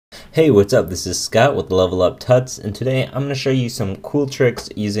Hey, what's up? This is Scott with Level Up Tuts, and today I'm going to show you some cool tricks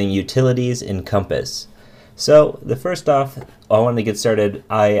using utilities in Compass. So, first off, I want to get started.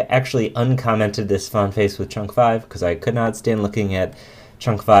 I actually uncommented this font face with chunk 5 because I could not stand looking at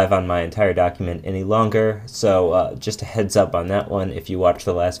chunk 5 on my entire document any longer. So, just a heads up on that one. If you watched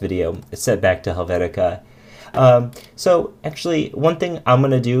the last video, it's set back to Helvetica. So actually, one thing I'm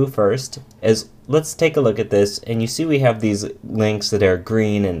going to do first is let's take a look at this, and you see we have these links that are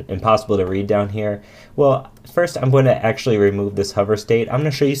green and impossible to read down here. Well, first I'm going to actually remove this hover state. I'm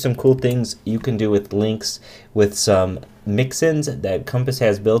going to show you some cool things you can do with links with some mix-ins that Compass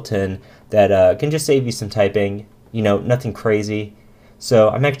has built in that can just save you some typing, you know, nothing crazy. So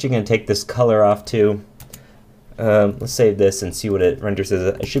I'm actually going to take this color off too. Let's save this and see what it renders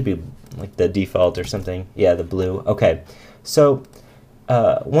as. It should be like the default or something. Yeah, the blue. Okay, so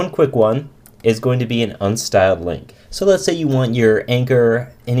one quick one is going to be an unstyled link. So let's say you want your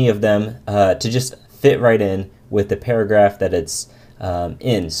anchor, any of them, to just fit right in with the paragraph that it's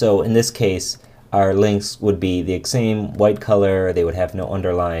in. So in this case, our links would be the same white color, they would have no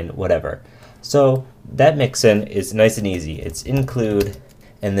underline, whatever. So that mix-in is nice and easy. It's include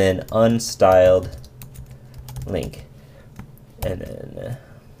and then unstyled link, and then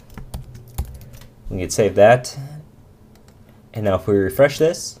we can save that. And now if we refresh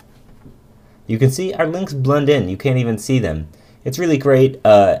this, you can see our links blend in. You can't even see them. It's really great.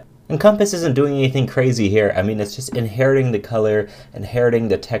 And Compass isn't doing anything crazy here. I mean, it's just inheriting the color, inheriting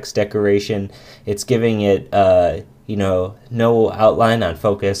the text decoration. It's giving it you know, no outline on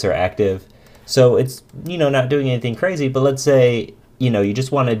focus or active. So it's, you know, not doing anything crazy. But let's say, you know, you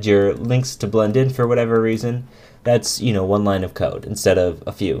just wanted your links to blend in for whatever reason. That's, you know, one line of code instead of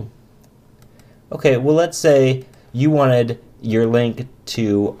a few. Okay, well, let's say you wanted your link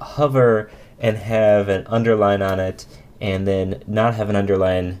to hover and have an underline on it and then not have an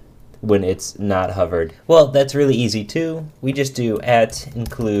underline when it's not hovered. Well, that's really easy too. We just do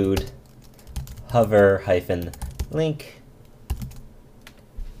 @include hover -link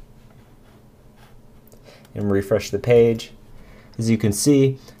and refresh the page. As you can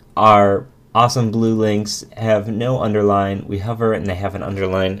see, our awesome blue links have no underline. We hover and they have an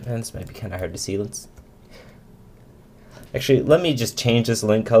underline. And this might be kind of hard to see. Actually, let me just change this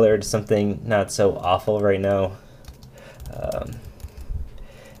link color to something not so awful right now.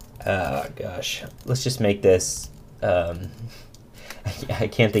 Gosh, let's just make this. I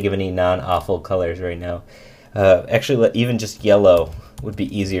can't think of any non-awful colors right now. Actually, even just yellow would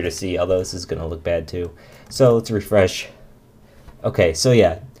be easier to see, although this is going to look bad too. So let's refresh. Okay, so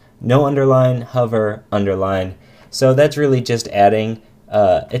yeah, no underline, hover, underline. So that's really just adding,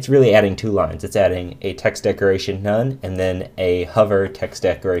 it's really adding two lines. It's adding a text decoration none and then a hover text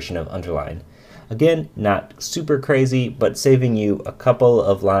decoration of underline. Again, not super crazy, but saving you a couple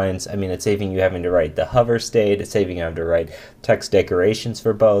of lines. I mean, it's saving you having to write the hover state, it's saving you having to write text decorations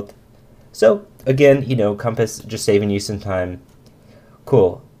for both. So again, you know, Compass just saving you some time.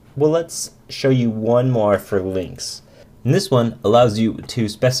 Cool. Well, let's show you one more for links. And this one allows you to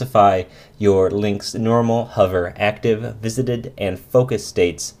specify your link's normal, hover, active, visited, and focus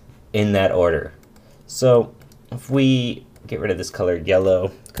states in that order. So if we get rid of this color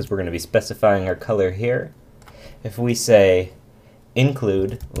yellow, because we're going to be specifying our color here, if we say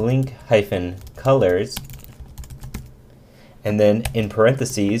include link -colors, and then in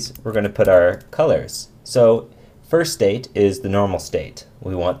parentheses, we're going to put our colors. So first state is the normal state.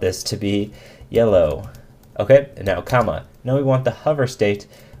 We want this to be yellow. Okay, and now comma. Now we want the hover state.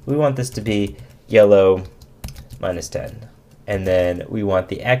 We want this to be yellow -10. And then we want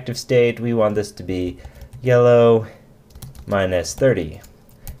the active state. We want this to be yellow -30.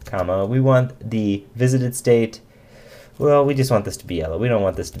 Comma. We want the visited state. Well, we just want this to be yellow. We don't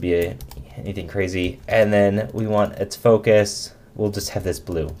want this to be anything crazy. And then we want its focus. We'll just have this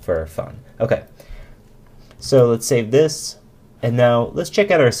blue for fun. Okay. So let's save this. And now let's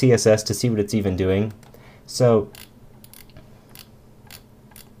check out our CSS to see what it's even doing. So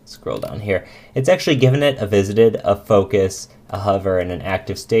scroll down here. It's actually given it a visited, a focus, a hover, and an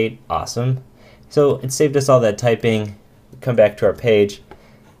active state. Awesome. So it saved us all that typing. Come back to our page.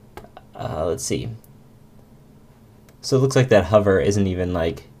 Let's see. So it looks like that hover isn't even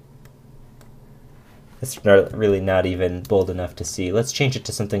like, it's really not even bold enough to see. Let's change it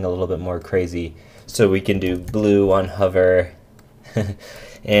to something a little bit more crazy. So we can do blue on hover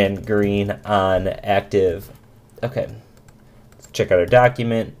and green on active. Okay, let's check out our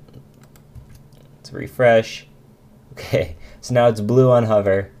document. Let's refresh. Okay, so now it's blue on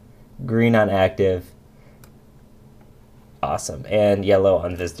hover, green on active, awesome, and yellow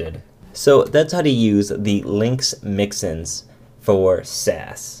on visited. So that's how to use the links mix-ins for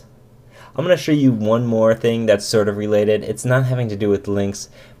Sass. I'm going to show you one more thing that's sort of related. It's not having to do with links,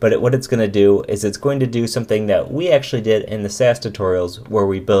 but what it's going to do is it's going to do something that we actually did in the Sass tutorials where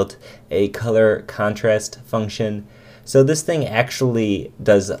we built a color contrast function. So this thing actually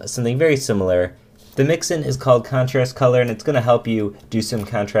does something very similar. The mixin is called contrast color, and it's going to help you do some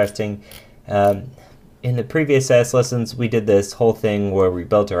contrasting. In the previous Sass lessons, we did this whole thing where we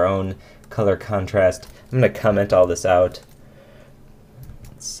built our own color contrast. I'm going to comment all this out.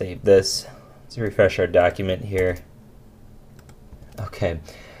 Let's save this. Let's refresh our document here. Okay,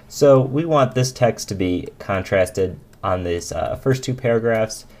 so we want this text to be contrasted on these first two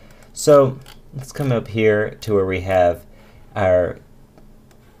paragraphs. So let's come up here to where we have our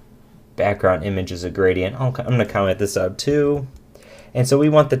background image as a gradient. I'm going to comment this out too. And so we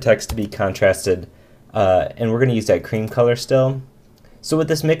want the text to be contrasted, and we're going to use that cream color still. So what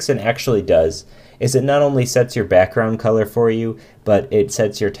this mixin actually does is it not only sets your background color for you, but it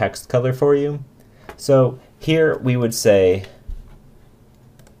sets your text color for you. So here we would say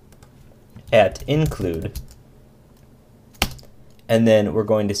at include, and then we're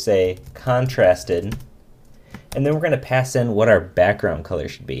going to say contrasted, and then we're going to pass in what our background color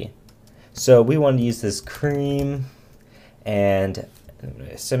should be. So we want to use this cream and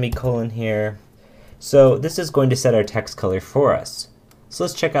a semicolon here. So this is going to set our text color for us. So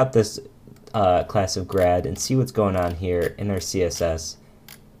let's check out this class of grad and see what's going on here in our CSS.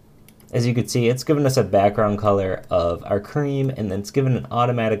 As you can see, it's given us a background color of our cream, and then it's given an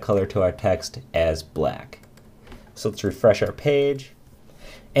automatic color to our text as black. So let's refresh our page.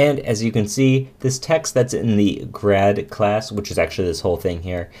 And as you can see, this text that's in the grad class, which is actually this whole thing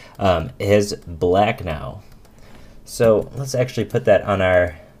here, is black now. So let's actually put that on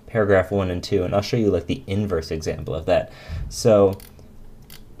our paragraph 1 and 2, and I'll show you like the inverse example of that. So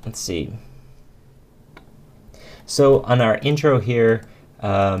let's see. So on our intro here,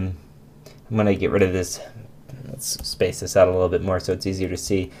 I'm going to get rid of this. Let's space this out a little bit more so it's easier to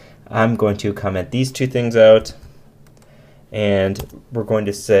see. I'm going to comment these two things out, and we're going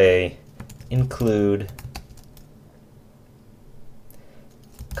to say include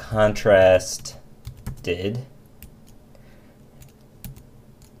contrasted,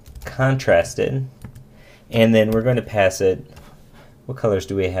 and then we're going to pass it. What colors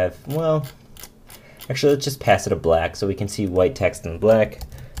do we have? Well, actually, let's just pass it a black so we can see white text in black.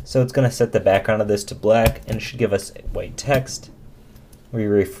 So it's going to set the background of this to black, and it should give us white text. We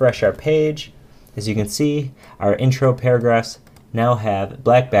refresh our page. As you can see, our intro paragraphs now have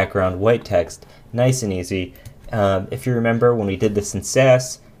black background, white text, nice and easy. If you remember when we did this in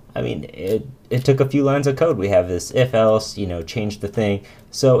Sass, I mean, it took a few lines of code. We have this if else, change the thing.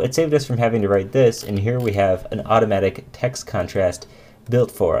 So it saved us from having to write this, and here we have an automatic text contrast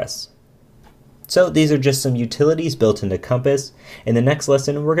built for us. So these are just some utilities built into Compass. In the next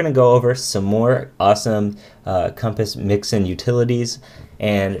lesson, we're going to go over some more awesome Compass mixin utilities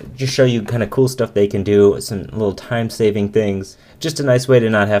and just show you kind of cool stuff they can do, some little time-saving things. Just a nice way to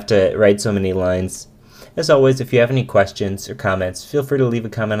not have to write so many lines. As always, if you have any questions or comments, feel free to leave a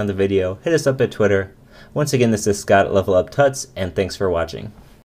comment on the video. Hit us up at Twitter. Once again, this is Scott at Level Up Tuts, and thanks for watching.